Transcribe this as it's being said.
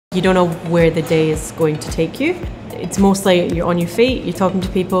You don't know where the day is going to take you. It's mostly you're on your feet, you're talking to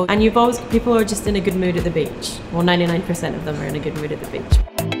people, and people are just in a good mood at the beach. Well, 99% of them are in a good mood at the beach.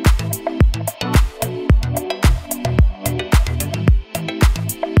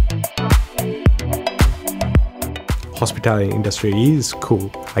 Hospitality industry is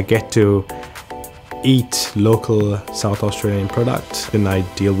cool. I get to eat local South Australian products, and I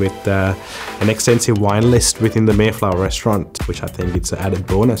deal with an extensive wine list within the Mayflower restaurant, which I think it's an added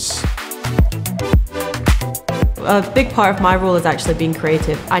bonus. A big part of my role is actually being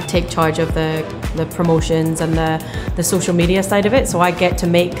creative. I take charge of the promotions and the social media side of it, so I get to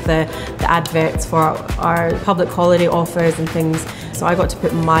make the adverts for our public holiday offers and things. So I got to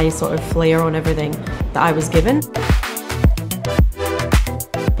put my sort of flair on everything that I was given.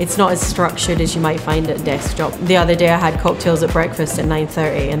 It's not as structured as you might find at a desk job. The other day I had cocktails at breakfast at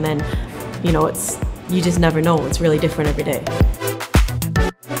 9:30, and then, you know, you just never know. It's really different every day.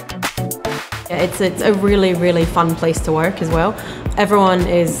 It's a really, really fun place to work as well. Everyone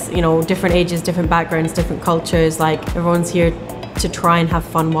is, you know, different ages, different backgrounds, different cultures. Like, everyone's here to try and have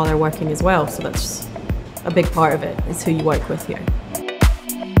fun while they're working as well. So that's a big part of it, is who you work with here.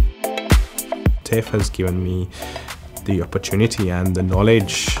 TAFE has given me the opportunity and the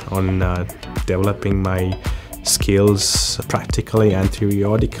knowledge on developing my skills practically and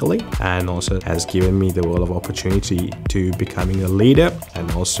theoretically, and also has given me the world of opportunity to becoming a leader and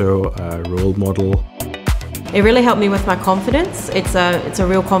also a role model. It really helped me with my confidence. It's a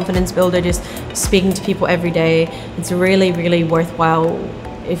real confidence builder, just speaking to people every day. It's really, really worthwhile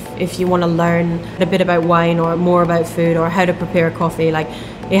if you want to learn a bit about wine or more about food or how to prepare a coffee. Like,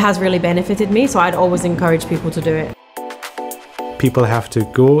 it has really benefited me, so I'd always encourage people to do it. People have to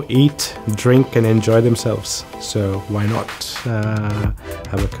go eat, drink and enjoy themselves. So why not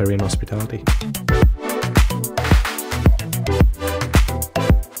have a career in hospitality?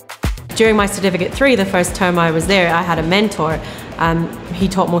 During my Certificate 3, the first term I was there, I had a mentor. He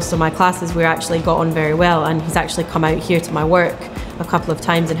taught most of my classes. We actually got on very well, and he's actually come out here to my work a couple of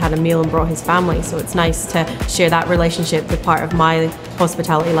times and had a meal and brought his family. So it's nice to share that relationship with part of my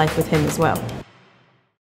hospitality life with him as well.